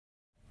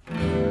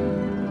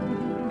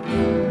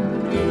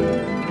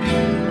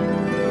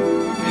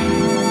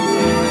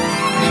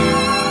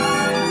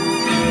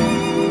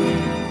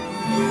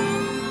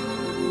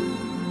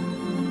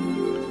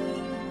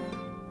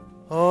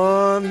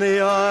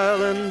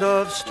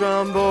island of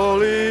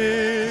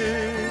Stromboli.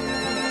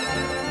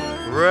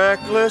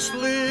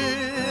 Recklessly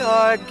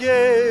I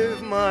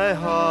gave my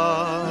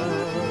heart.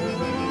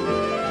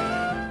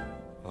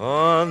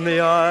 On the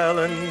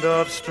island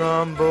of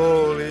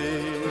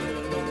Stromboli,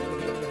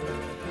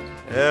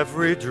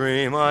 every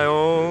dream I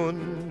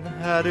own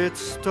had its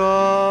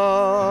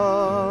start.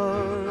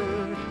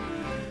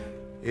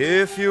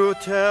 If you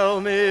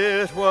tell me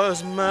it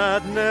was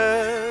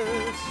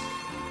madness,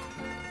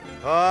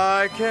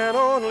 I can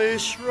only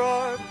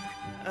shrug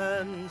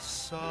and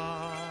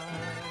sigh.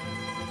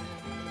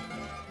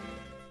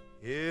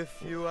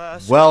 If you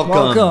ask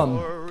Welcome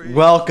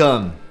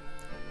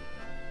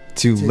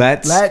to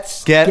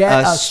Let's Get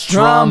a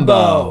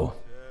Strombo.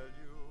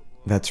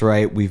 That's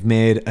right. We've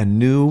made a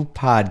new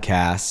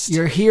podcast.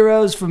 Your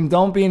heroes from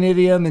Don't Be an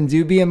Idiom and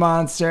Do Be a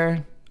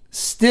Monster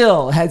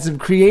still had some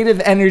creative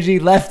energy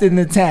left in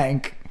the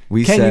tank.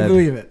 Can you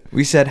believe it?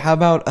 We said, how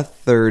about a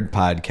third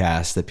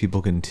podcast that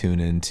people can tune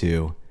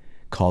into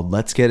called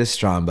Let's Get a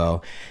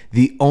Strombo?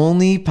 The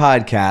only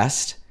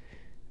podcast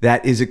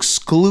that is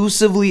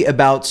exclusively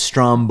about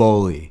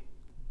Stromboli.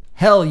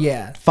 Hell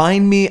yeah.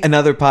 Find me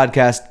another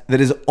podcast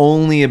that is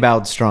only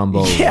about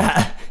Stromboli.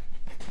 Yeah.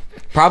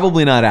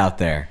 Probably not out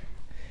there.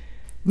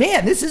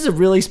 Man, this is a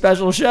really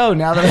special show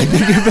now that I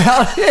think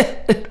about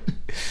it.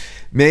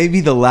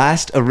 Maybe the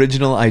last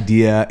original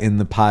idea in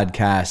the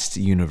podcast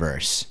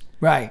universe.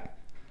 Right.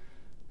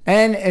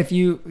 And if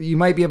you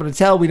might be able to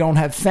tell, we don't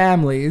have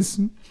families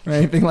or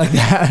anything like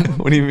that.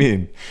 What do you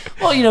mean?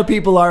 Well,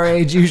 people our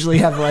age usually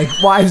have like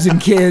wives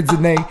and kids,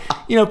 and they,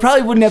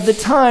 probably wouldn't have the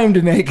time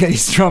to make a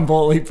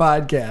Stromboli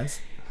podcast.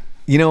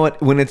 You know what?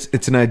 When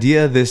it's an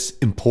idea this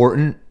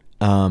important,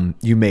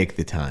 you make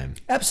the time.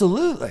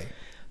 Absolutely.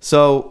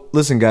 So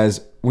listen,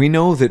 guys, we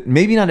know that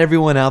maybe not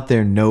everyone out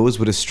there knows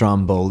what a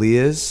Stromboli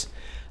is.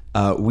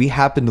 We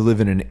happen to live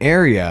in an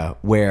area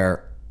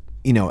where,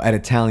 at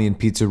Italian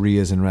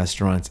pizzerias and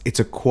restaurants, it's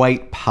a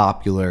quite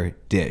popular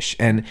dish.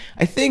 And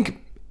I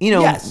think,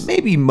 yes.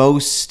 maybe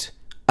most,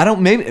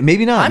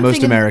 maybe not I'm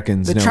most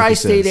Americans know the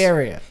tri-state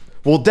area.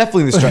 Well,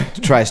 definitely the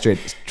tri-state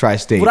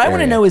What I area.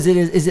 want to know is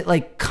it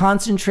like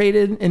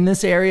concentrated in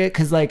this area?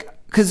 Because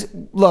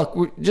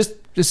look, just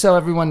so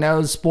everyone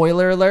knows,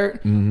 spoiler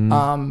alert,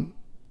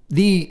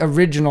 the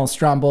original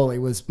Stromboli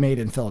was made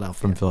in Philadelphia.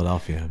 From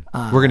Philadelphia.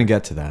 We're going to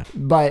get to that.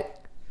 But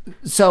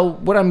so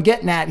what I'm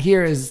getting at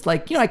here is I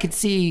could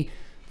see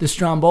the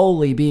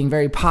Stromboli being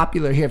very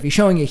popular here. If you're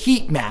showing a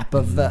heat map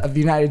of the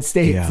United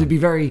States, it'd be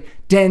very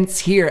dense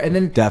here. And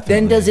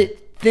then does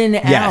it thin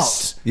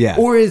out? Yeah.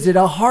 Or is it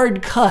a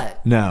hard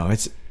cut? No,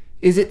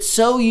 Is it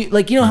so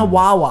how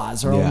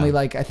Wawas are only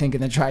I think in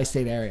the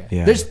tri-state area.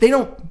 Yeah. They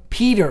don't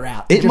peter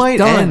out. It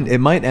might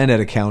end at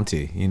a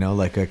county,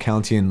 like a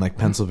county in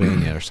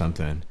Pennsylvania or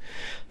something.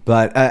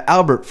 But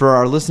Albert, for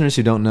our listeners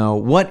who don't know,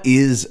 what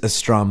is a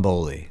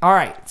Stromboli? All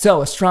right.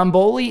 So a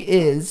Stromboli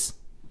it's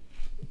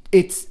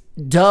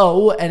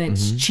dough and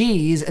it's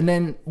cheese, and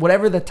then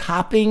whatever the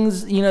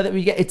toppings, that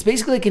we get, it's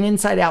basically like an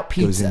inside out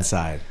pizza. Goes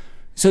inside.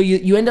 So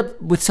you end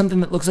up with something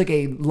that looks like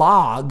a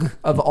log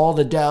of all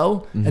the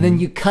dough, and then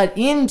you cut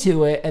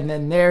into it, and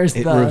then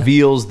it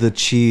reveals the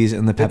cheese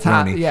and the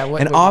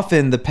pepperoni.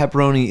 Often the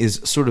pepperoni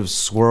is sort of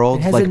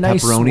swirled like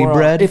nice pepperoni swirl,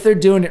 bread. If they're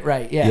doing it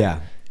right, yeah. Yeah.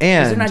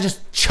 And they're not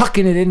just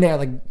chucking it in there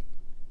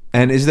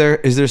And is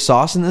there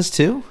sauce in this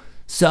too?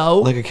 So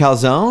like a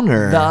calzone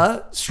or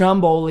the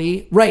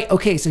Stromboli, right?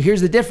 Okay, so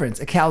here's the difference.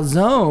 A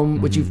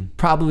calzone, which you've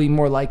probably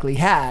more likely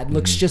had,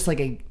 looks just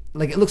like it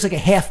looks like a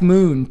half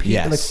moon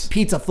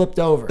pizza flipped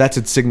over. That's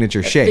its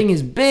signature shape. Thing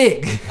is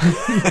big.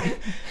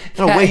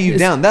 That'll weigh you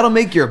down. That'll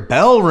make your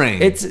bell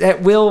ring.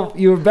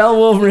 Your bell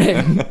will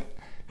ring.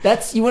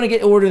 You want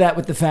to order that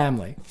with the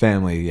family.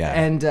 Yeah.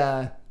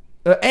 And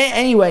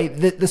anyway,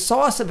 the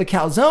sauce of a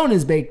calzone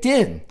is baked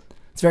in.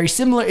 It's very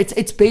similar.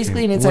 It's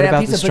basically an inside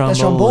out pizza, but the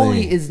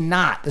Stromboli is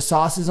not. The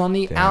sauce is on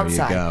the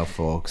outside. There you go,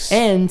 folks.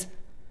 And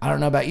I don't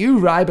know about you,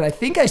 Rye, but I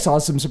think I saw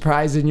some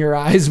surprise in your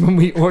eyes when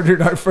we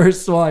ordered our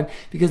first one,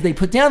 because they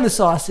put down the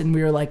sauce and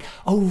we were like,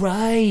 oh,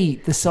 right,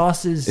 the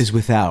sauce is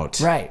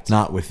without. Right.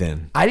 Not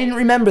within. I didn't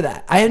remember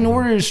that. I hadn't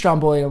ordered a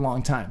Stromboli in a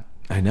long time.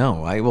 I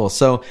know. I will.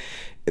 So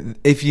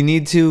if you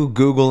need to,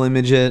 Google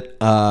image it,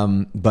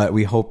 but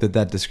we hope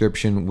that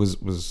description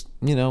was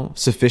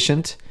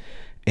sufficient,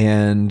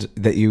 and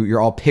that you're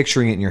all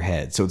picturing it in your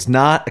head. So it's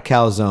not a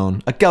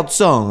calzone.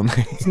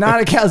 It's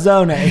not a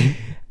calzone.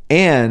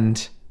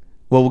 And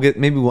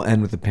we'll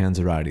end with the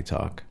Panzerotti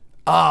talk.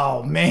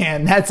 Oh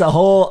man, that's a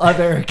whole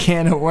other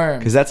can of worms.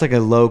 Because that's like a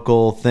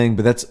local thing,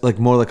 but that's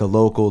more like a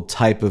local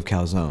type of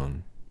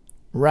calzone.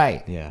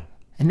 Right. Yeah.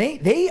 And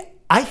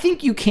I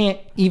think you can't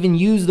even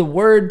use the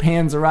word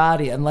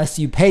Panzerotti unless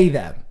you pay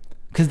them,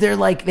 because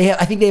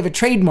I think they have a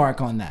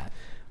trademark on that.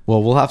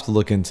 Well, we'll have to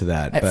look into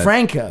that. At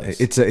Franco's.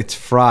 It's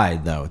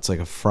fried, though. It's like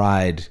a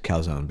fried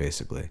calzone,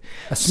 basically.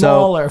 A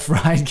smaller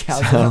fried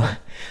calzone.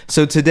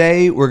 So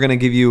today, we're going to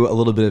give you a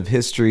little bit of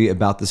history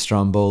about the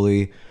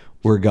Stromboli.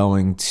 We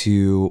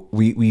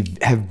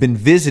have been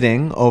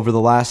visiting over the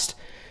last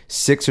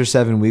 6 or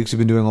 7 weeks. We've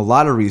been doing a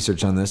lot of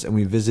research on this, and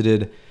we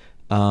visited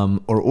or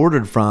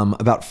ordered from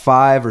about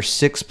 5 or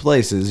 6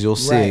 places. You'll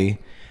see. Right.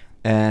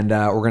 And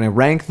we're gonna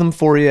rank them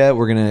for you.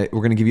 We're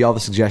gonna give you all the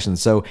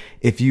suggestions. So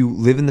if you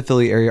live in the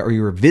Philly area or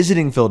you are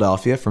visiting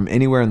Philadelphia from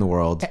anywhere in the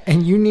world,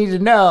 and you need to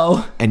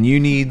know,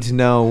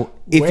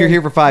 if you're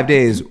here for 5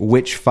 days,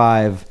 which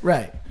 5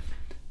 right,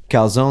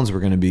 calzones we're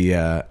gonna be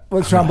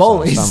with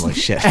Strombolis. Stromboli,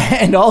 shit.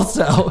 And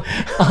also,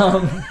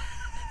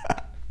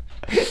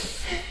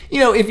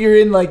 if you're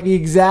in like the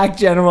exact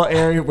general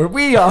area where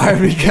we are,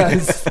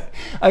 because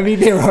I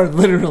mean there are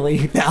literally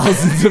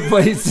thousands of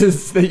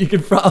places that you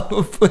could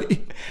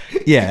probably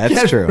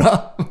that's true.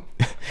 From.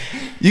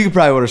 You could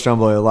probably order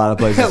Stromboli a lot of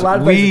places.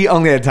 We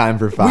only had time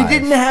for 5. We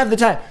didn't have the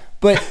time.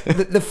 But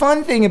the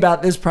fun thing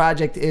about this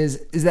project is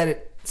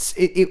that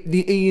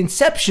the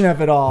inception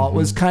of it all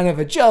was kind of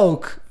a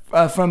joke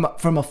from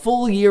a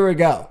full year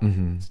ago.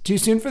 Too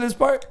soon for this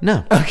part?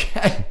 No.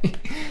 Okay.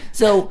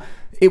 So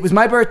it was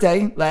my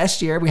birthday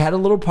last year. We had a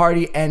little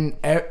party and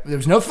there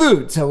was no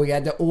food, so we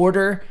had to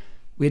order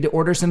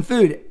some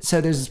food.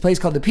 So there's this place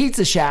called the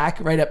Pizza Shack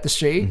right up the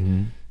street,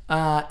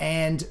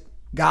 and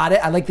got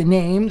it. I like the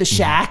name, the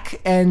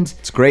Shack, and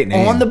it's a great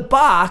name. On the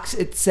box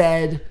it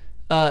said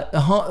the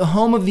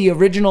home of the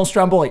original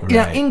Stromboli. Right.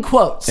 Yeah, in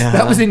quotes.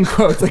 That was in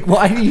quotes. Like,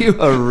 why do you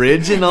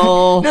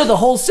original? No, the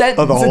whole sentence.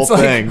 Oh, the whole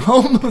thing. Like,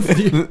 home of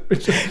the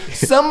original.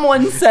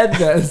 Someone said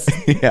this.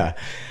 Yeah.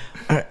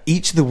 Are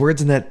each of the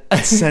words in that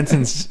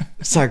sentence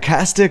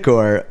sarcastic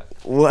or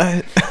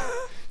what?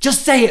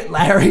 Just say it,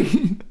 Larry.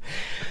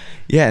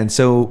 Yeah, and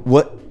so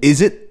what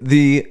is it?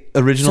 The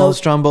original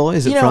Stromboli?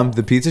 Is it from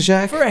the Pizza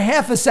Shack? For a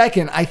half a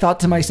second, I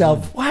thought to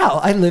myself, "Wow,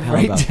 I live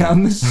right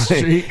down the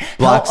street.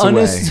 Blocks How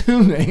away.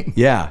 unassuming."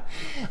 Yeah.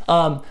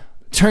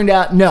 Turned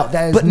out, no,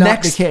 that is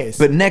not the case.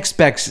 But next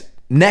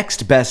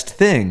best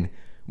thing.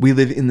 We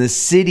live in the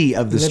city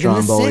of the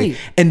Stromboli.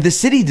 And the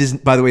city,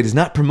 by the way, does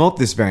not promote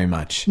this very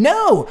much.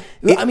 No.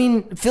 I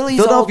mean,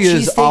 Philadelphia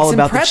is all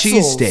about the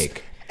cheesesteak.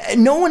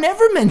 No one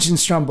ever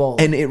mentions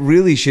Stromboli. And it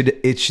really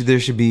there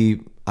should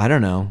be, I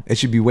don't know, it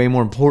should be way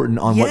more important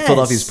on what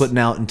Philadelphia's putting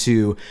out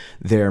into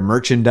their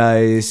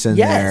merchandise and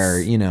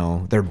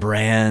their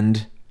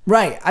brand.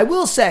 Right. I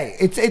will say,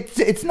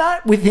 it's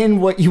not within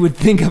what you would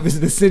think of as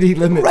the city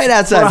limits. Right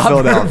outside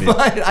Philadelphia.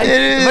 But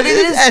it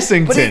is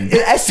Essington.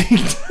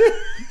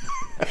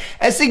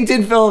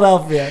 Essington,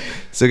 Philadelphia.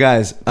 So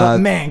guys,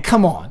 man,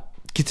 come on.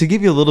 To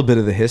give you a little bit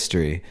of the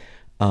history,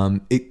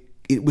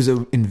 it was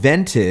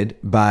invented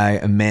by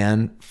a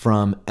man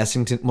from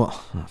Essington. Well,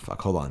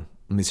 hold on.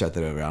 Let me start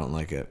that over. I don't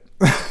like it.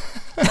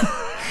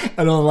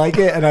 I don't like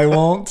it, and I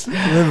won't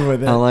live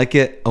with it. I don't like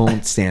it. I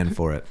won't stand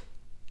for it.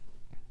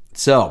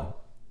 So,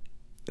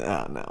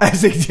 no.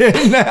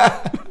 Essington.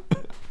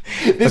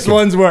 This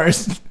one's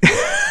worse.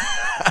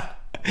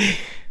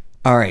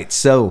 All right,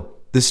 so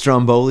the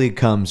Stromboli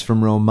comes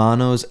from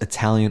Romano's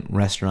Italian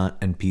restaurant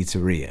and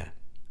pizzeria.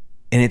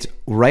 And it's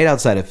right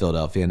outside of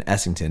Philadelphia in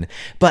Essington.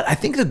 But I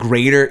think the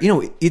greater,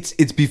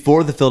 it's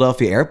before the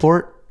Philadelphia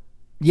airport.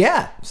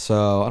 Yeah.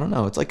 So, I don't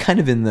know. It's like kind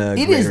of in the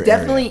It is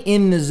definitely area.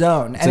 in the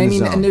zone. It's in the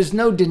zone. And there's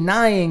no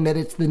denying that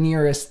it's the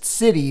nearest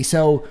city.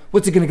 So,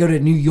 what's it going to go to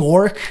New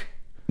York?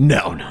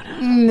 No.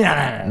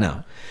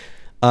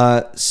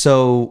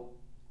 So,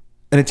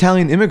 an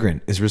Italian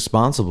immigrant is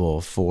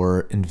responsible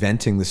for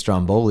inventing the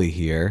Stromboli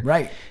here.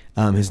 Right.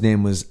 His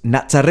name was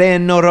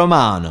Nazareno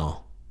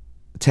Romano,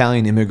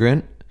 Italian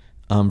immigrant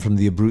from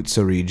the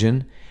Abruzzo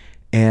region.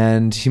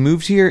 And he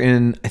moved here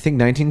in, I think,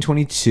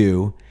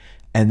 1922.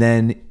 And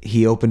then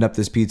he opened up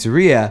this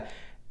pizzeria.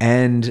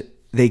 And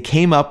they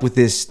came up with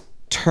this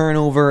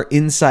turnover,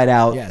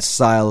 inside-out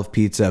style of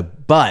pizza.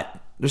 But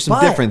there's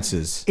some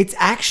differences. It's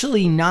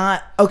actually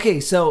not... Okay,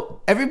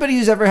 so everybody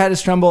who's ever had a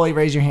Stromboli,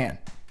 raise your hand.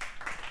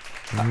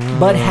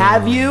 But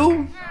have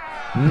you?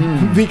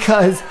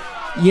 Because,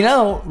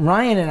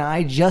 Ryan and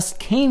I just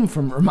came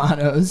from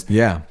Romano's.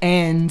 Yeah.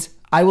 And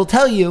I will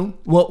tell you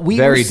what we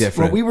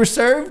were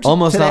served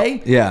almost today.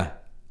 Not, yeah.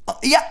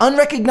 Yeah,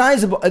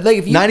 unrecognizable. Like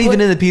if you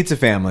even in the pizza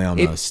family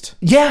almost.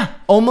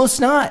 Almost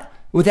not.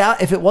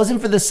 If it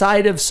wasn't for the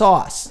side of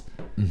sauce.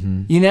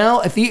 Mm-hmm.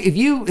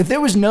 If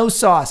there was no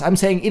sauce, I'm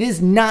saying it is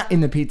not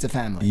in the pizza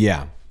family.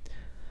 Yeah.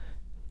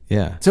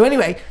 Yeah. So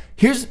anyway,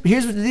 here's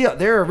the deal.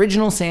 Their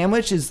original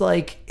sandwich is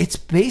like, it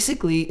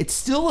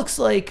still looks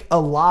like a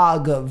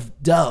log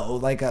of dough,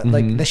 like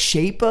the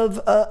shape of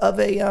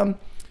a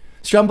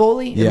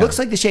Stromboli. Yeah. It looks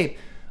like the shape,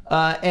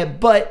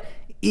 but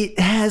it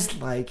has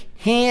like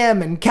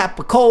ham and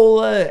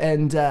capicola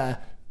and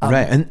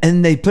right,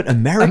 and they put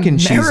American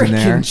cheese in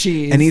there,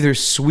 and either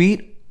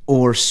sweet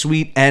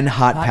and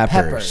hot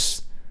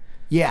peppers.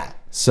 Yeah.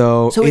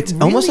 So it's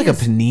really almost like a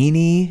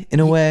panini in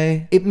a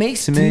way. It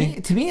makes to me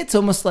it's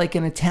almost like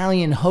an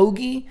Italian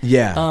hoagie.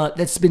 Yeah.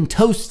 That's been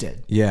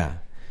toasted. Yeah.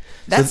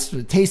 That's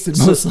what it tasted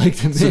most like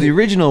to me. So the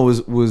original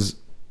was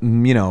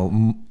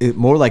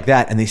more like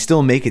that, and they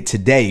still make it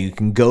today. You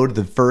can go to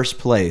the first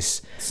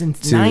place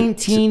since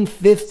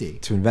 1950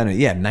 to invent it.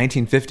 Yeah,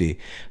 1950.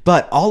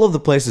 But all of the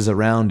places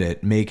around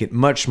it make it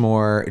much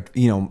more.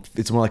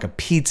 It's more like a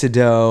pizza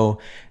dough,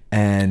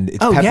 and it's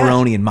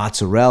pepperoni and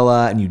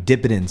mozzarella, and you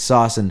dip it in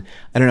sauce, and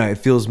I don't know. It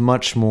feels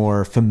much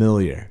more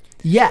familiar.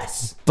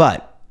 Yes,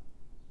 but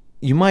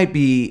you might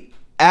be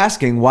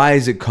asking, why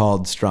is it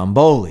called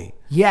Stromboli?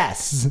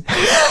 Yes.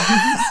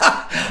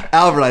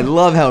 Albert, I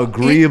love how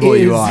agreeable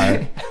you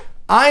are.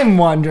 I'm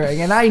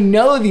wondering, and I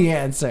know the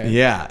answer.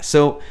 Yeah.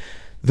 So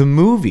the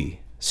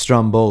movie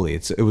Stromboli,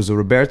 it was a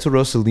Roberto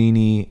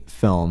Rossellini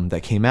film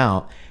that came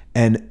out,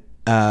 and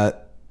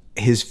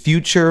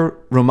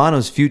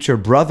Romano's future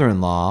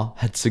brother-in-law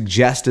had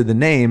suggested the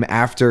name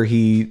after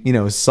he,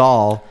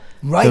 saw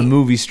the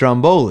movie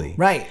Stromboli.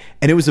 Right.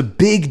 And it was a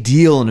big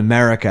deal in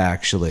America,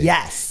 actually.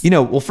 Yes.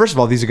 Well, first of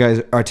all, these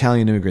guys are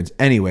Italian immigrants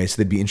anyway, so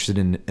they'd be interested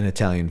in an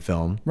Italian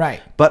film.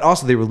 Right. But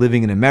also they were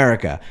living in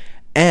America.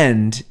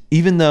 And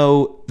even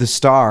though the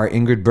star,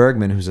 Ingrid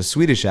Bergman, who's a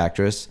Swedish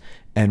actress,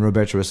 and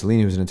Roberto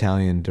Rossellini, who's an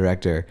Italian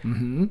director,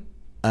 they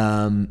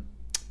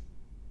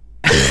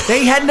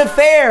had an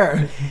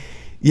affair.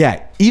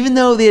 Yeah. Even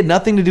though they had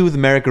nothing to do with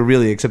America,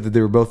 really, except that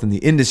they were both in the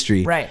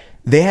industry. Right.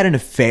 They had an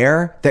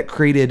affair that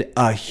created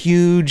a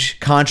huge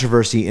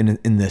controversy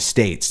in the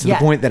States, to the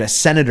point that a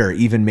senator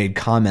even made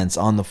comments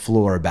on the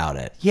floor about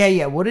it.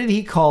 Yeah. What did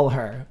he call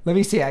her? Let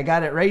me see. I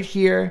got it right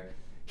here.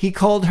 He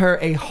called her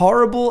a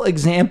horrible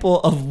example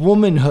of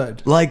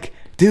womanhood. Like,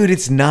 dude,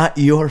 it's not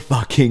your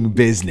fucking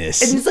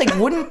business. And it's like,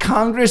 wouldn't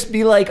Congress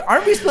be like,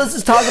 aren't we supposed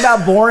to talk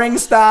about boring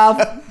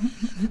stuff?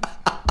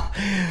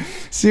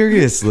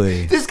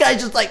 Seriously. This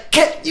guy's just like,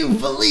 can't you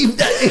believe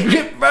that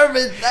Ingrid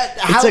Bergman, that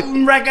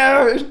Houghton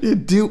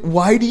record? Dude,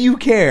 why do you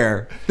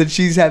care that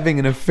she's having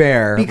an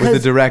affair with the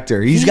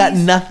director? He's got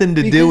nothing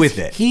to do with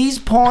it. He's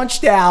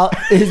paunched out.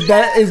 His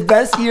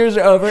best years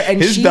are over,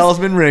 and his bell's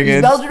been ringing.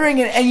 His bell's been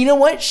ringing, and you know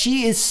what?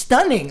 She is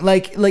stunning.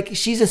 Like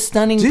she's a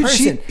stunning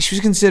person. She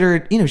was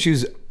considered. She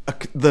was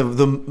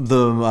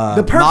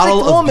the perfect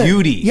model woman. Of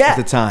beauty at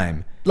the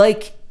time.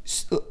 Like,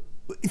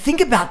 think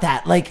about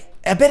that. Like,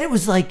 I bet it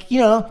was like,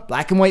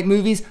 black and white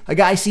movies. A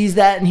guy sees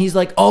that and he's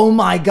like, oh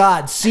my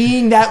God,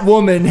 seeing that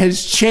woman has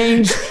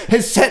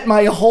set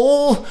my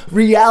whole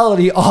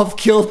reality off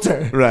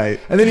kilter. Right.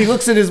 And then he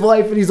looks at his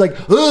wife and he's like,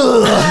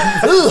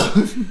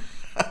 ugh.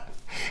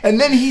 And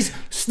then he's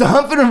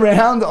stomping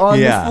around on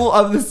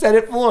the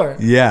Senate floor.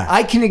 Yeah.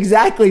 I can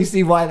exactly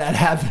see why that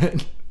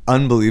happened.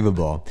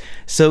 Unbelievable.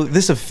 So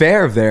this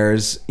affair of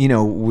theirs,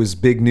 was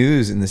big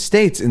news in the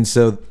States. And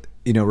so,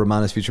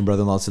 Romano's future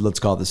brother-in-law said, let's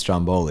call it the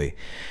Stromboli.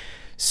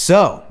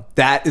 So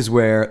that is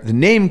where the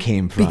name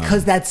came from.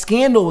 Because that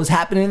scandal was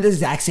happening at the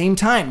exact same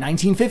time,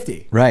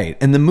 1950. Right.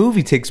 And the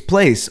movie takes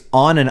place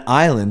on an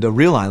island, a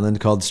real island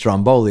called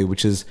Stromboli,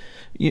 which is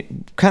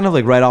kind of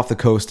like right off the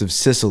coast of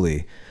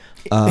Sicily.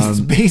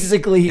 It's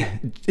basically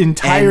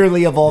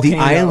entirely a volcano.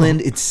 The island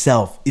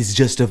itself is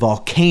just a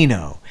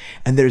volcano.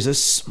 And there's a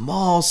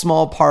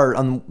small part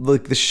on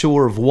like the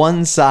shore of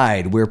one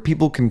side where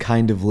people can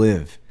kind of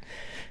live.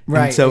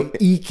 Right, and so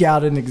eke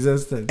out an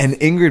existence. And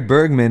Ingrid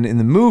Bergman in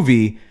the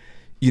movie,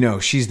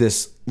 she's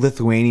this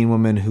Lithuanian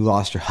woman who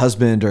lost her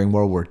husband during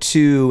World War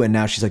II, and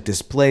now she's like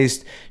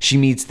displaced. She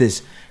meets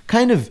this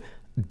kind of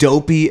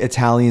dopey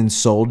Italian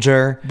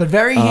soldier. But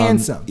very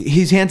handsome.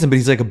 He's handsome, but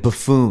he's like a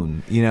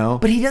buffoon,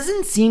 But he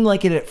doesn't seem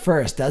like it at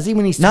first, does he?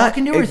 When he's Not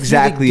talking to her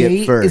exactly through the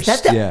gate, at first.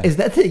 Is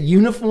that the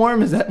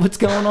uniform? Is that what's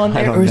going on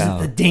there? Or is it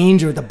the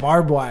danger with the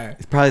barbed wire?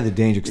 It's probably the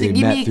danger because they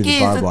Give met me through keys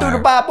the barbed wire. through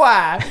the barbed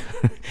wire.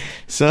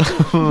 So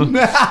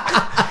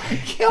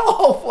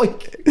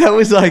that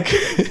was like,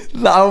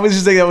 I was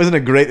just saying that wasn't a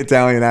great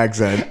Italian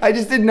accent. I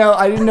just didn't know.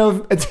 I didn't know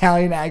if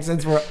Italian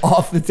accents were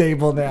off the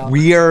table now.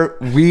 We are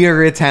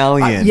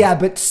Italian. Yeah,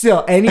 but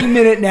still, any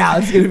minute now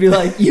it's going to be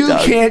like, you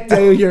can't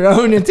do your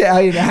own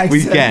Italian accent.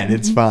 We can.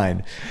 It's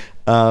fine.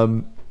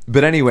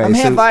 But anyway, I'm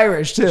half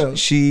Irish too.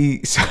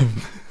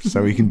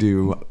 So we can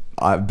do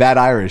bad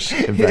Irish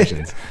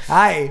impressions.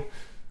 Hi.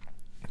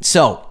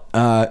 So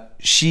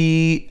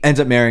she ends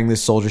up marrying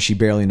this soldier she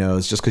barely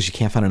knows just because she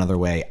can't find another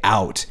way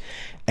out.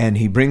 And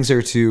he brings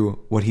her to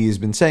what he has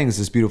been saying is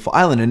this beautiful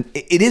island. And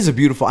it is a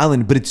beautiful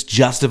island, but it's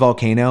just a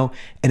volcano.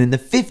 And in the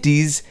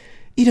 50s,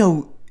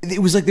 it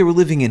was like they were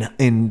living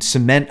in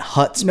cement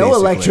huts. No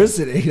basically.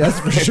 Electricity, that's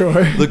for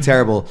sure. Looked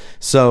terrible.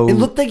 So it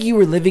looked like you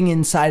were living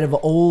inside of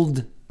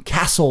old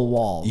castle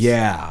walls.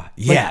 Yeah.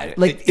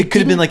 Like it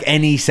could have been like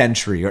any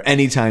century or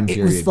any time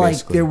period. It was like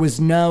basically. There was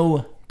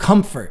no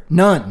comfort,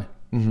 none.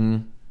 Mm-hmm.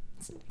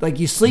 Like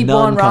you sleep None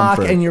on rock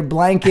comfort. and your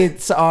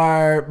blankets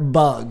are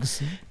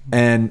bugs.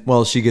 And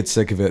well, she gets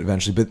sick of it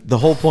eventually. But the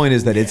whole point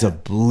is that it's a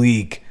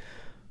bleak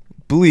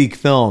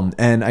film.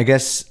 And I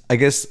guess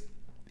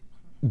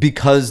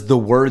because the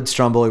word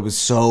Stromboli was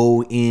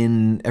so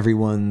in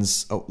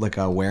everyone's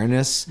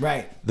awareness,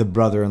 right? The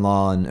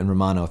brother-in-law and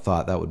Romano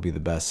thought that would be the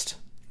best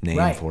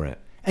name for it.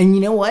 And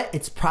you know what?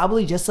 It's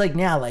probably just like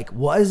now. Like,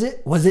 was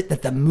it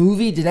that the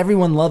movie, did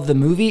everyone love the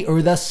movie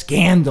or the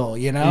scandal,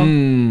 you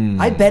know?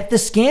 I bet the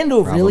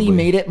scandal really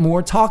made it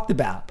more talked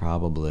about.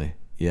 Probably.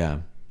 Yeah.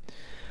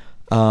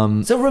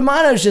 So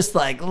Romano's just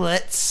like,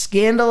 let's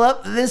scandal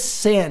up this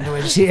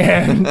sandwich here.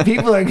 And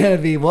people are going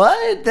to be,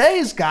 what?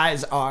 These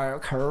guys are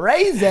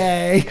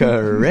crazy.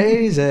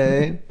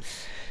 Crazy.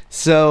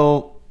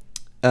 So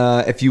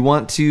if you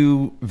want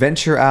to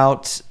venture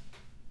out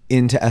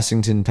into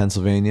Essington,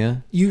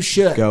 Pennsylvania, you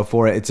should go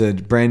for it. It's a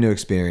brand new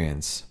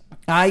experience.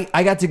 I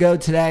got to go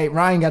today.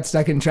 Ryan got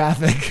stuck in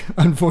traffic,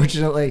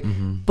 unfortunately,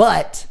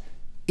 but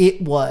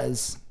it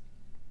was,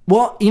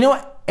 well, you know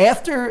what?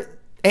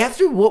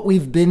 After what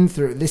we've been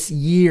through this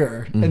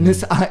year and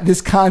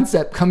this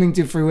concept coming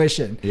to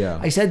fruition,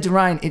 I said to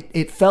Ryan,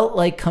 it felt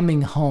like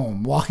coming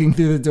home, walking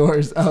through the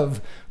doors of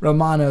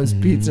Romano's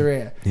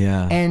Pizzeria.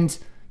 Yeah. And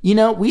you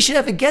know, we should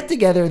have a get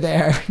together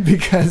there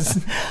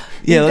because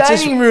the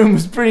dining room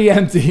was pretty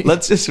empty.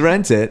 Let's just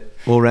rent it.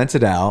 We'll rent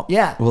it out.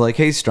 Yeah. We're like,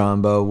 hey,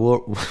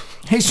 Strombo.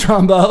 Hey,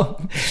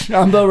 Strombo,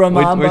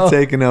 Romambo. We're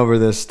taking over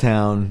this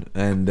town,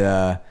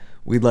 and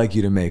we'd like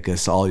you to make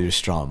us all your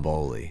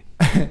Stromboli.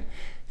 He'd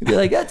be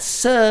like,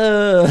 that's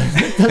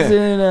that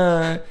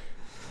doesn't.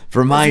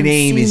 For my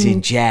name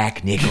isn't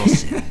Jack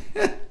Nicholson.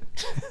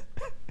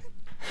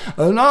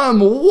 And I'm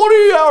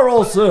Woody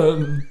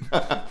Harrelson.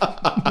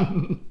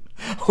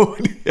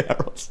 Woody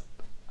Harrelson.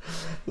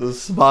 The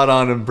spot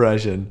on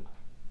impression.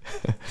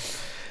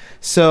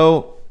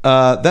 So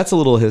that's a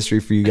little history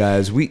for you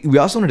guys. We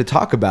also wanted to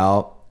talk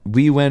about,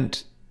 we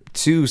went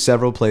to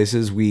several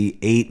places. We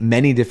ate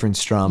many different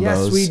Strombos.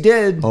 Yes, we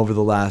did. Over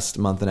the last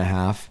month and a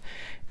half.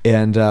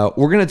 And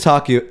we're going to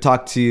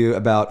talk to you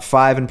about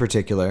 5 in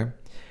particular.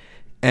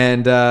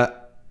 And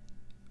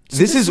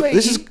this is we're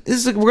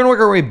going to work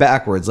our way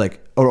backwards,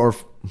 like or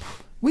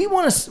we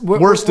want to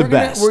worst to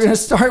best. We're going to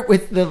start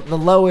with the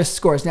lowest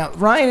scores. Now,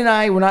 Ryan and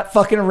I, we're not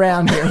fucking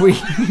around here.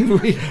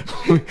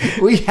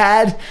 We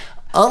had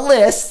a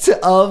list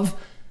of,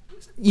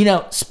 you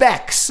know,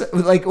 specs,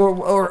 like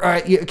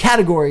or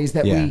categories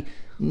that we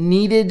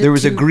needed. There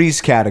was a grease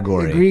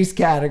category. A grease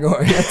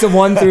category. That's a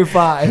 1 through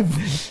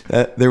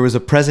 5. There was a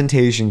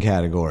presentation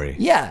category.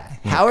 Yeah.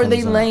 How are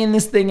they laying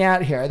this thing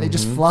out here? Are they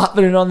just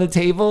flopping it on the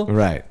table?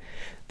 Right.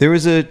 There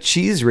was a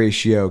cheese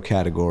ratio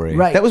category.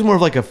 Right. That was more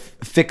of like a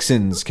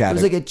fixins category.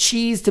 It was like a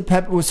cheese to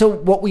pepper. So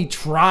what we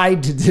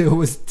tried to do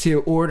was to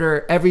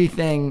order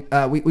everything.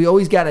 We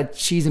always got a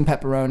cheese and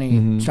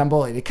pepperoni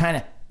Stromboli to kind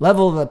of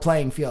level the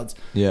playing fields.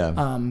 Yeah.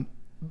 So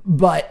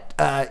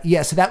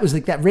that was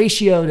like that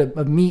ratio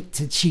of meat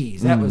to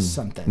cheese. That was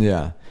something.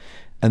 Yeah.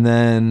 And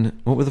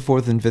then what were the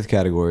 4th and 5th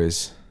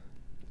categories?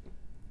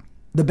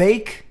 The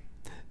bake.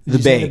 The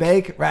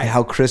bake, right?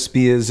 How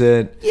crispy is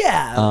it?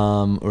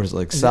 Yeah. Or is it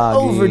like soggy?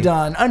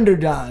 Overdone,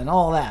 underdone,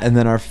 all that. And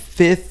then our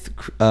fifth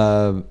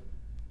what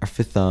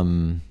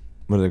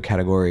other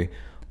category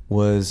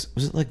was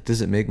it like,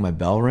 does it make my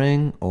bell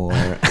ring or?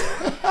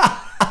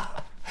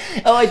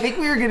 Oh, I think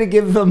we were gonna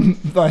give them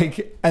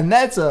like, and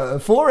that's a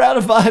 4 out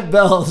of 5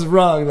 bells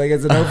rung, like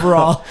as an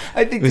overall.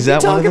 I think was did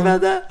that we talk one of them?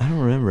 about that? I don't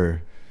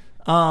remember.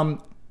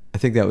 I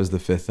think that was the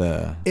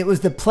 5th. It was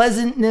the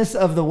pleasantness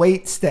of the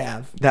wait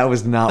staff. That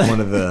was not one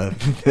of the.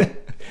 That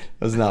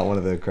was not one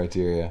of the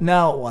criteria.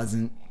 No, it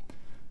wasn't.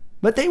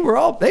 But they were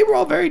all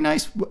very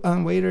nice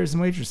waiters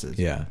and waitresses.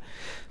 Yeah.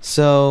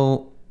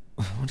 So,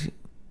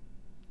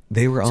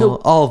 they were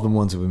all of the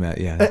ones that we met.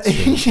 Yeah.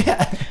 That's true.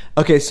 Yeah.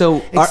 Okay,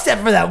 so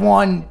except for that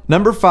one.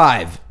 Number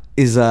 5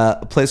 is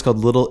a place called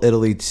Little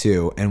Italy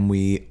 2, and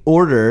we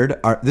ordered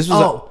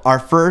our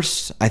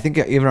first, I think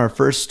even our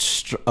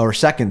first or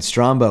second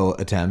Strombo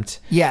attempt.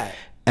 Yeah.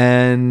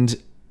 And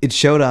it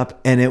showed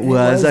up, and it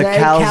was a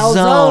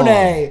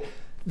calzone.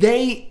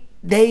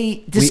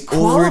 They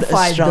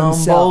disqualified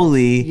themselves.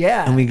 Stromboli,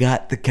 yeah, and we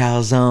got the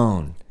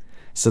calzone.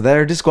 So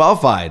they're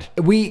disqualified.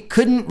 We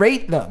couldn't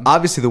rate them.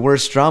 Obviously, the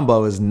worst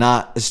Strombo is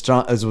not as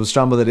a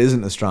Strombo that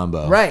isn't a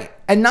Strombo. Right.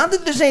 And not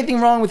that there's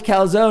anything wrong with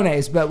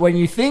calzones, but when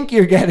you think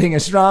you're getting a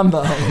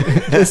Strombo,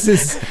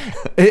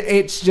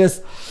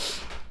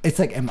 it's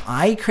like, am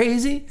I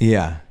crazy?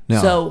 Yeah.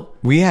 No. So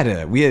we had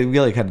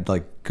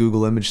to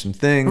Google image some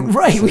things.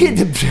 Right. We had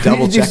to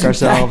double check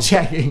ourselves.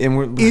 Checking. And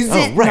we're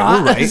not we're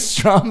right. a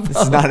Strombo?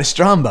 It's not a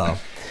Strombo.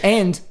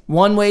 And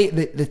one way,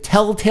 the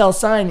telltale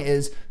sign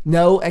is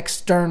no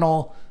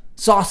external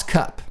sauce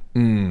cup.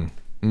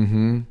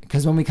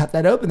 Because when we cut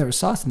that open, there was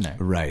sauce in there.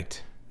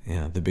 Right.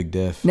 Yeah, the big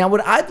diff. Now,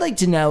 what I'd like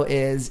to know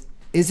is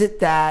it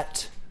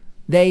that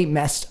they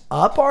messed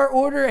up our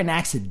order and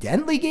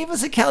accidentally gave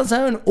us a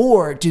calzone,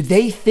 or do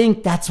they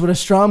think that's what a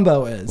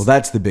Strombo is? Well,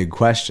 that's the big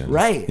question.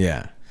 Right.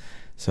 Yeah.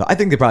 So I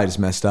think they probably just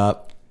messed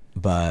up,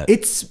 but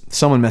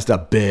someone messed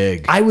up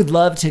big. I would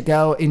love to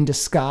go in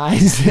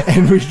disguise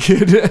and we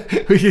could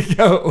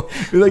go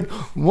like,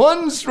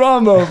 1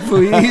 Strombo,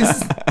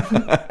 please.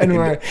 And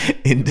we're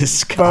in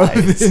disguise.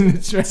 both in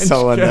the trench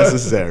so coat.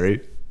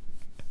 Unnecessary.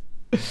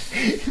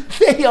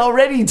 They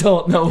already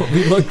don't know what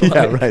we look like.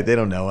 Yeah, right. They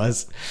don't know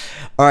us.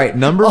 All right,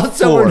 number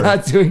Also, 4. we're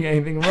not doing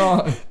anything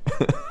wrong.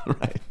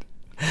 Right.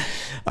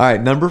 All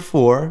right, number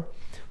 4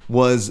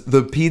 was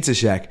the Pizza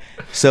Shack.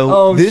 So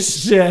Oh,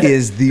 this shit.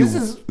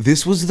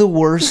 this was the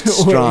worst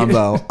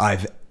Strombo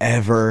I've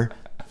ever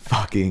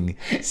fucking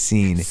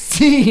seen.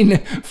 Seen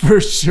for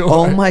sure.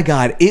 Oh my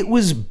god, it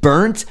was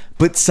burnt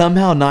but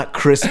somehow not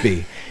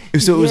crispy.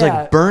 So it was Yeah.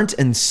 like burnt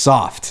and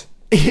soft.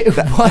 It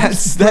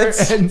was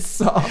that's- burnt and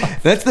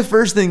soft. That's the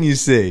first thing you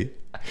see.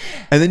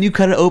 And then you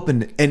cut it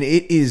open and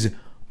it is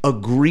a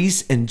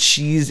grease and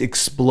cheese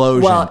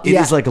explosion. Well, It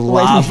yeah, is like when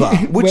lava,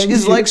 you- which when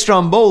is you- like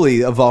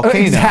Stromboli, a volcano.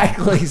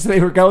 Exactly. So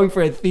they were going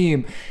for a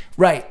theme.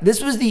 Right.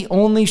 This was the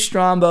only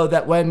Strombo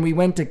that when we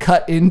went to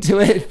cut into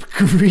it,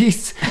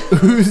 grease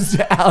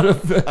oozed out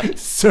of the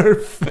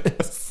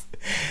surface.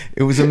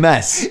 It was a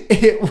mess.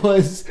 It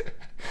was.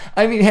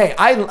 I mean, hey,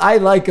 I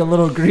like a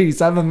little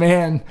grease. I'm a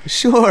man.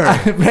 Sure.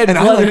 Red And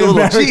I like a little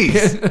American.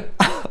 cheese.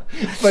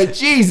 But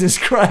Jesus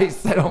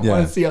Christ, I don't Yeah.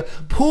 want to see a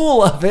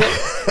pool of it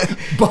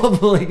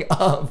bubbling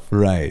up.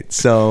 Right.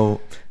 So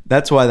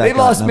that's why that They got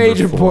lost number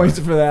major 4. points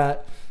for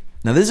that.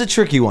 Now this is a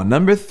tricky one.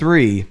 Number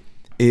 3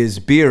 is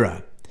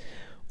Bira,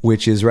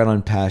 which is right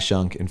on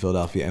Passyunk in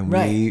Philadelphia, and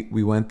Right.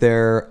 we went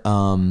there.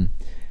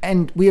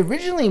 And we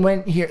originally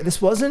went here.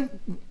 This wasn't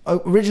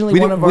originally We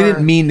one didn't, of our. we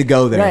didn't mean to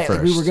go there Right,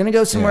 first. we were going to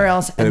go somewhere Yeah.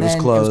 else, But and it was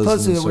then closed. it was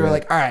close to and it. We were so-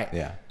 like, all right.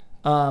 Yeah.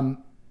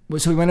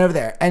 So we went over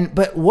there,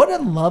 but what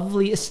a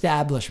lovely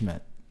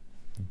establishment.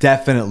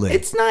 Definitely.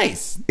 It's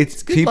nice.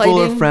 It's good people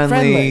lighting, are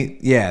friendly.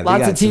 Yeah, they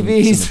Lots got of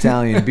TVs. Some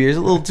Italian beers.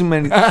 A little too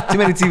many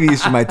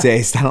TVs for my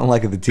taste. I don't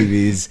like the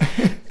TVs.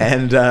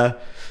 And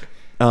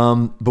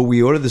but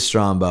we ordered the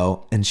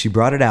Strombo, and she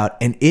brought it out,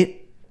 and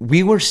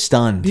we were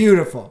stunned.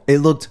 Beautiful. It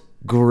looked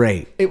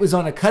great. It was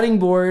on a cutting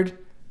board,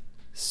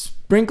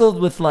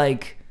 sprinkled with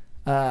like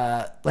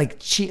a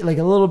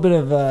little bit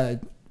of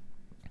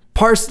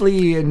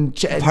parsley and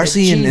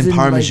Parsley and cheese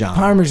Parmesan. like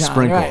Parmesan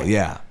Sprinkle, right.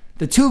 yeah.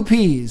 The 2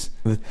 peas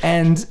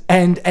and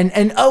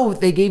oh,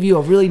 they gave you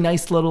a really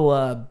nice little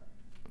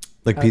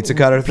Like pizza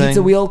cutter thing?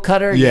 pizza wheel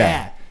cutter. Yeah.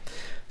 Yeah.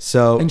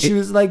 So And she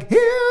was like, "Here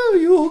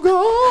you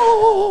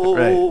go."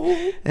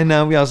 right. And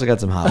we also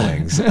got some hot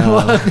wings.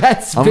 Well,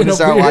 that's I'm been gonna a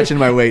start weird- watching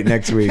my weight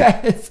next week.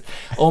 Yes.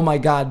 Oh my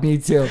God, me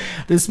too.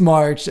 This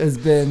March has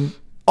been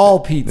all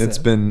pizza. It's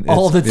been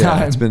all the yeah,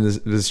 time. it's been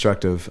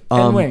destructive.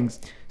 And wings.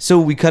 So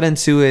we cut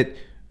into it,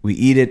 we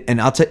eat it, and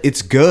I'll tell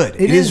it's good.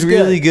 It is is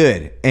really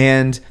good.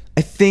 And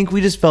I think we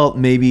just felt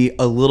maybe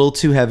a little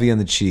too heavy on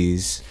the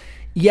cheese,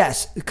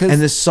 Yes, because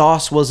and the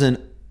sauce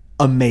wasn't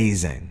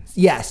amazing.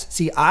 yes.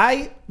 See,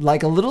 I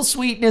like a little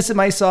sweetness in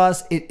my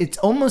sauce. It's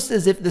almost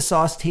as if the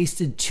sauce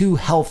tasted too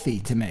healthy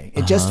to me.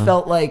 It just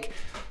felt like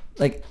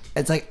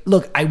it's like,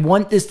 look, I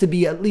want this to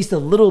be at least a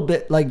little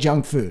bit like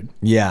junk food.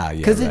 Yeah,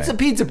 Because it's a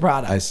pizza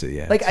product. I see,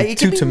 yeah. Like Too- it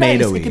could too be nice.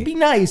 tomatoey. It could be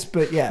nice,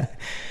 but yeah.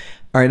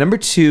 All right, number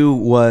 2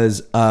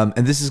 was, and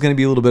this is going to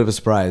be a little bit of a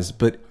surprise,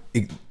 but 2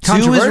 is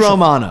Controversial.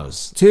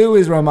 Romano's. 2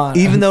 is Romano.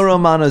 Even though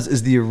Romano's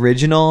is the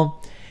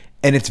original,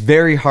 and it's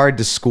very hard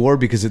to score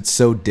because it's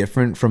so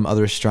different from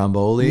other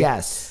Stromboli.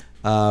 yes,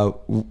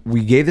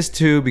 We gave this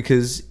 2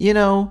 because,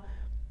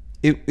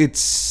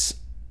 it's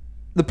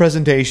the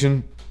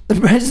presentation. the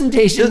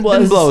presentation Didn't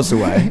was blow us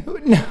away.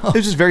 No, It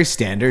was just very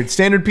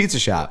standard pizza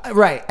shop.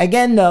 right.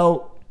 Again,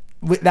 though,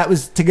 that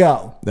was to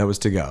go. That was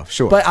to go,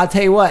 sure. But I'll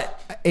tell you what,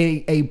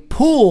 a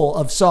pool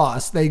of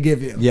sauce they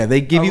give you. yeah,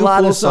 they give you a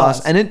lot full of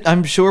sauce, and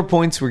I'm sure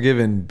points were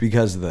given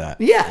because of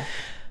that. yeah.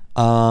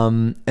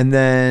 And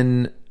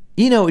then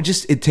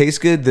it tastes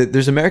good.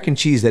 There's American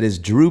cheese that is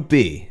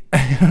droopy.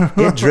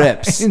 It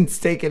drips. I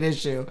didn't take an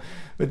issue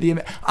with the.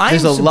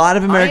 There's a lot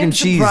of American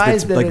cheese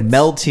that's like it's,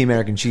 melty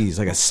American cheese,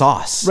 like a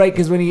sauce. Right,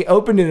 because when he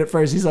opened it at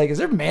first, he's like, "Is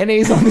there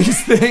mayonnaise on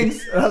these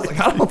things?" And I was like,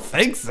 "I don't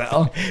think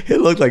so."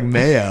 It looked like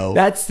mayo.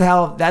 That's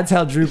how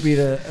droopy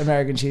the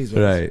American cheese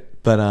was. Right.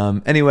 But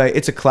anyway,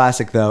 it's a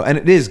classic though, and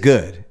it is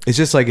good. It's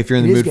just like if you're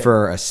in the It is mood good.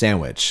 for a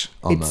sandwich,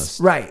 It's almost.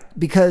 right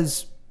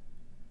because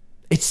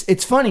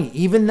it's funny.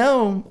 Even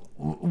though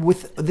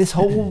with this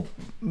whole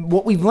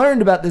what we've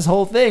learned about this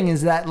whole thing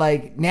is that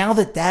like now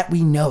that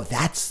we know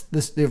that's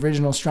the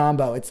original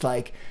Strombo, it's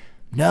like.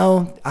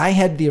 No, I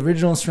had the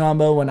original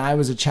Strombo when I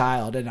was a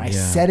child, and I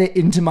set it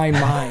into my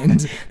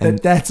mind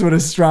that that's what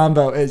a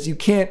Strombo is. You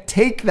can't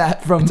take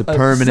that from It's a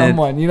permanent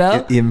someone,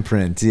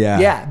 imprint. Yeah.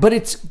 Yeah, but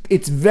it's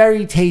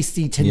very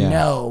tasty to Yeah.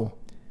 know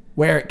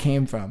where it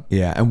came from.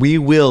 Yeah, and we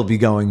will be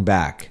going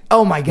back.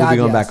 Oh my God, We'll be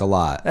going yes. back a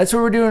lot. That's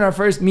where we're doing our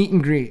first meet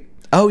and greet.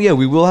 Oh yeah,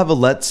 we will have a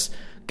Let's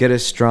Get a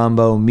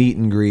Strombo meet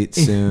and greet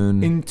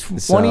soon. In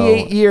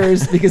 28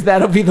 years, because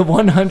that'll be the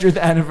 100th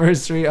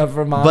anniversary of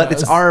Romano's. But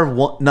it's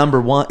our number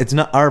one. It's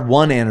not our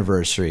 1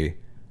 anniversary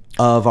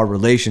of our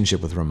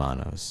relationship with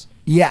Romano's.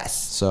 Yes.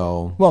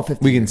 So 50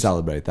 we can years.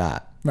 celebrate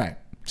that. Right.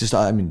 Just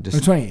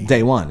 28.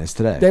 day 1 is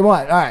today. Day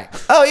 1. All right.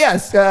 Oh,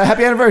 yes.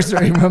 Happy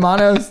anniversary,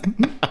 Romano's.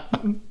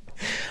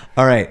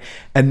 All right.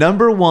 And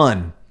number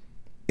 1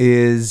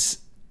 is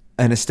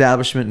an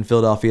establishment in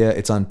Philadelphia.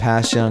 It's on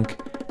Passyunk.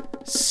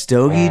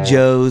 Stogie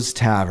Joe's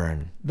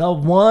Tavern. The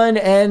one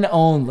and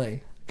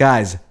only.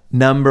 Guys,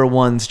 number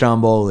one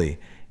Stromboli.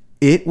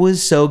 It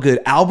was so good.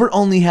 Albert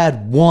only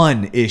had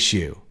one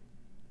issue.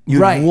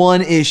 You had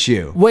one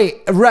issue.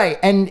 Wait, right.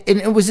 And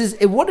it was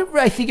what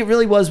I think it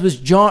really was it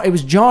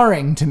was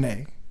jarring to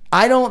me.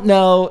 I don't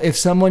know if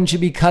someone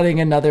should be cutting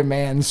another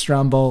man's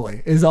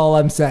Stromboli, is all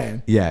I'm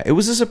saying. Yeah, it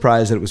was a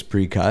surprise that it was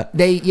pre-cut.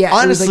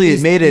 Honestly,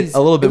 it made it a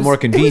little bit more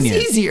convenient. It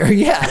was easier,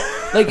 yeah.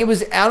 Like it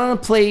was out on a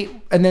plate,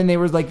 and then they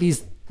were like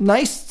these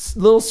nice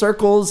little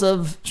circles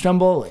of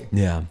Stromboli.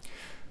 Yeah.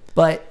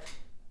 But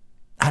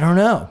I don't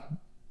know.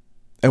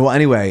 Well,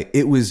 anyway,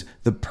 it was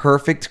the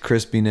perfect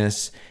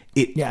crispiness.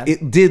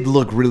 It did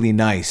look really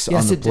nice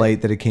on the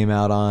plate that it came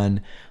out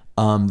on.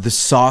 The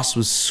sauce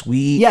was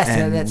sweet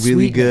and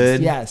really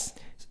good. Yes.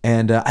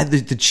 And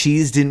the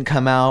cheese didn't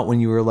come out when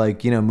you were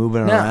like,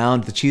 moving it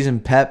around. The cheese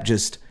and pep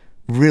just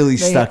really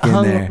stuck in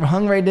there.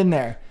 Hung right in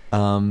there.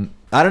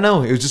 I don't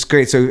know. It was just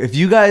great. So if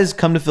you guys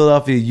come to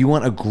Philadelphia, you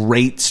want a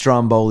great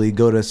Stromboli,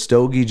 go to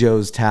Stogie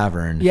Joe's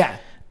Tavern. Yeah.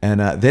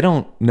 And they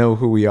don't know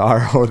who we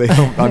are, or they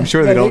don't. I'm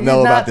sure they don't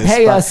know about this.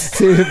 Pay us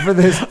for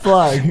this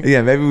plug.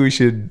 Yeah, maybe we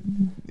should.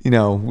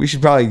 We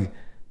should probably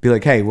be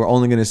like, hey, we're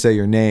only going to say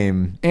your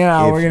name.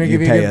 We're going to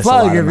give you a good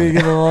plug if you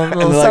give a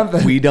little something.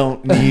 Like, we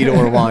don't need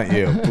or want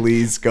you.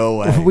 Please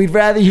go away. We'd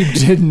rather you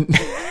didn't.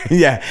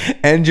 Yeah,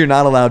 and you're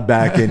not allowed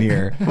back in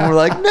here. And we're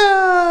like,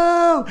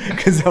 no,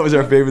 because that was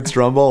our favorite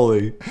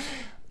Stromboli.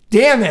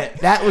 Damn it,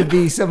 that would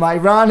be some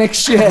ironic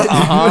shit.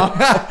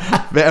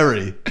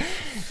 Very.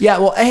 Yeah,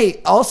 well,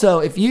 hey, also,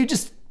 if you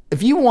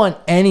want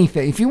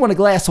anything, if you want a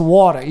glass of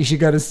water, you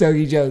should go to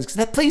Stogie Joe's, because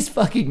that place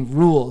fucking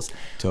rules.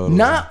 Totally.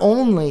 Not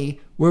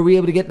only were we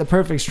able to get the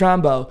perfect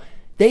Strombo,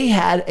 they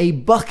had a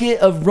bucket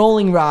of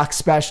Rolling Rock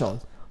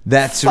specials.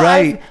 That's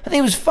right. I think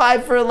it was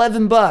 5 for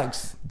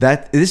 $11.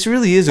 This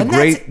really is a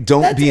great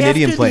don't be an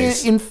idiot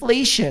place. The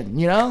inflation,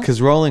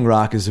 because Rolling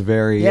Rock is a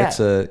very it's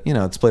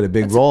played a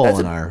big role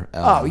in our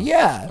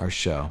our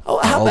show. Oh,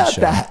 how about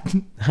that?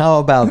 How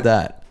about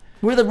that?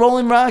 We're the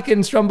Rolling Rock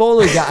and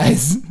Stromboli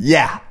guys.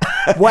 Yeah.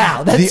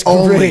 Wow, that's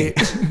great.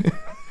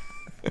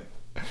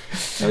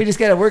 We just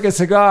got to work a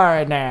cigar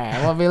in there.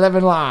 We'll be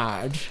living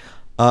large.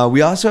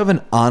 We also have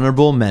an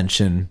honorable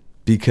mention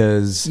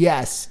because...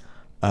 Yes.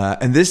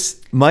 And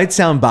this might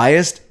sound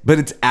biased, but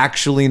it's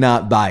actually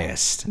not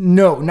biased.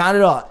 No, not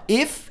at all.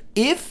 If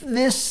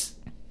this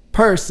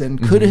person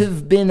could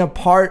have been a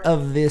part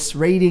of this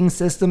rating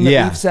system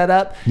that we've set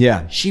up,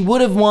 she would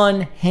have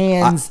won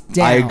hands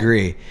down. I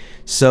agree.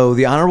 So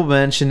the honorable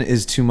mention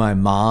is to my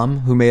mom,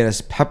 who made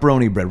us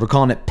pepperoni bread. We're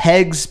calling it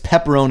Peg's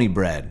Pepperoni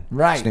Bread.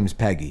 Right. Her name's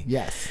Peggy.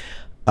 Yes.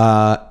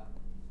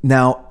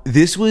 Now,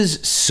 this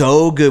was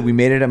so good. We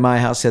made it at my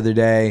house the other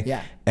day.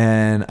 Yeah.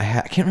 And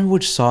I can't remember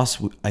which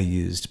sauce I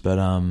used, but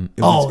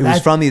it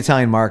was from the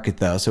Italian market,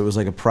 though. So it was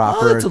like a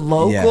proper... Oh, it's a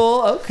local? Yeah.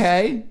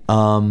 Okay.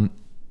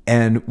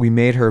 And we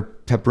made her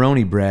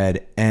pepperoni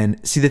bread.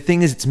 And see, the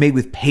thing is, it's made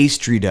with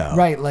pastry dough.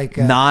 Right, like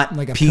not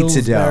a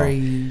pizza dough.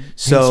 Pastry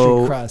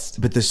crust.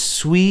 But the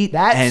sweet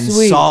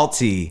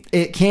salty.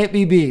 It can't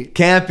be beat.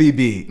 Can't be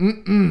beat.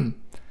 Mm-mm.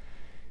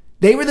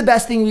 They were the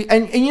best thing.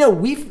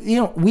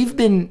 We've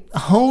been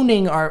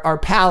honing our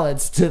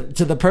palates to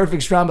the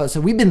perfect Strombo. So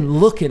we've been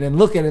looking and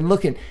looking and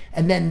looking.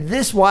 And then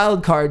this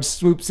wild card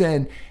swoops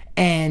in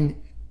and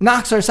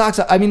knocks our socks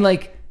off. I mean,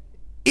 like,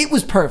 it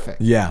was perfect.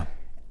 Yeah.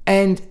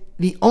 And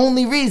the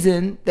only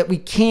reason that we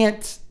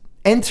can't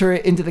enter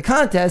it into the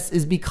contest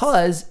is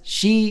because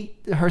she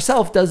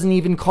herself doesn't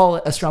even call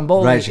it a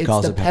Stromboli. Right, she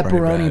calls it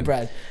pepperoni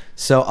bread.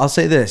 So I'll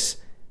say this.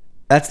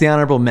 That's the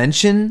honorable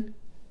mention.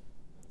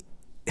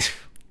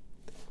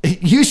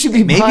 You should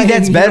be maybe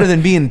that's better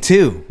than being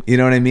 2. You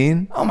know what I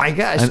mean? Oh my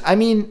gosh. I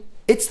mean,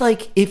 it's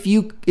like if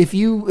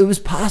it was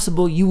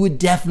possible, you would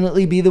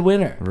definitely be the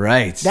winner.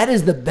 Right. That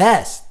is the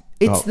best.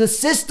 It's the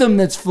system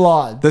that's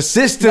flawed. The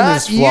system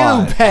is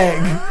flawed. Not you,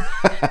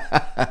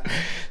 Peg.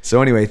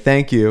 So anyway,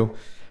 thank you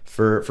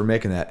for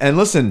making that. And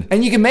listen.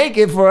 And you can make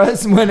it for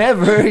us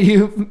whenever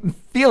you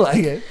feel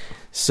like it.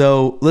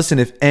 So listen,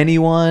 if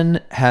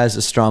anyone has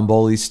a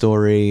Stromboli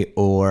story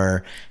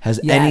or has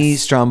any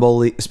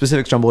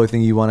specific Stromboli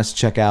thing you want us to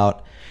check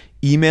out,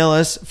 email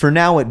us for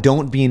now at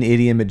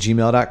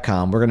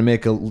don'tbeanidiom@gmail.com. We're going to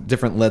make a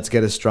different Let's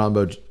Get a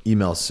Strombo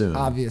email soon.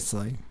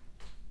 Obviously.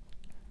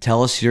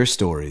 Tell us your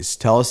stories.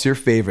 Tell us your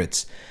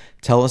favorites.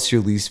 Tell us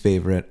your least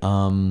favorite.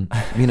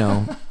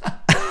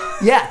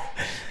 Yeah.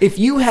 If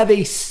you have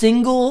a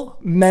single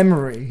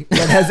memory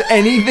that has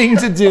anything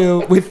to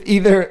do with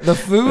either the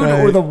food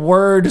or the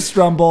word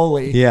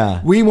Stromboli,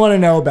 we want to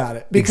know about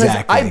it. Because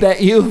I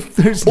bet you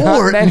there's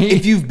not many.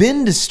 If you've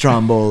been to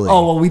Stromboli.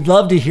 Oh, well, we'd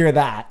love to hear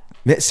that.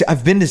 See,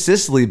 I've been to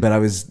Sicily, but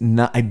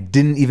I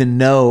didn't even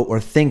know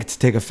or think to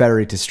take a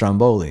ferry to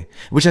Stromboli,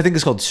 which I think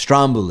is called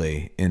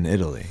Stromboli in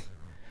Italy.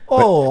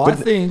 Oh, I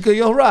think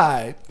you're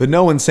right. But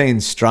no one's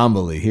saying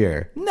Stromboli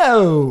here.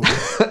 No.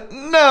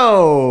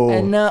 No.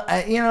 And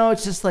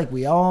it's just like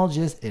it all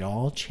changes. It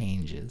all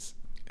changes.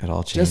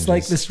 Just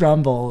like the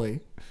Stromboli.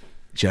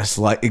 just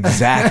like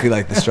exactly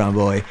like the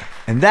Stromboli.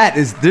 And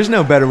there's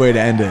no better way to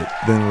end it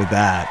than with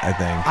that, I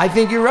think. I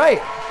think you're right.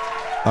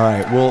 All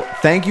right. Well,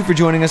 thank you for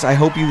joining us. I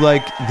hope you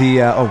like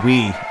the.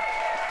 We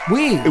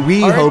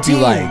hope you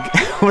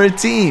like. We're a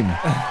team.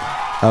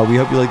 We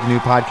hope you like the new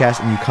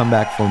podcast and you come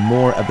back for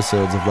more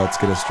episodes of Let's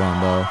Get a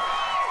Strombo.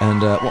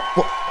 And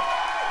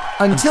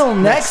until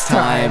next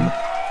time,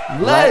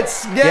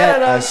 let's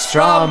get a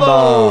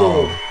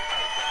Strombo.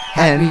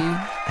 And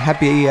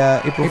happy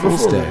April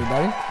Fool's Day,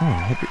 everybody. Oh,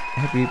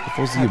 happy April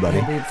Fool's to you, buddy.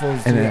 Happy April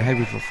Fool's and to you.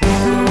 Happy April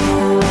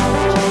Fool's.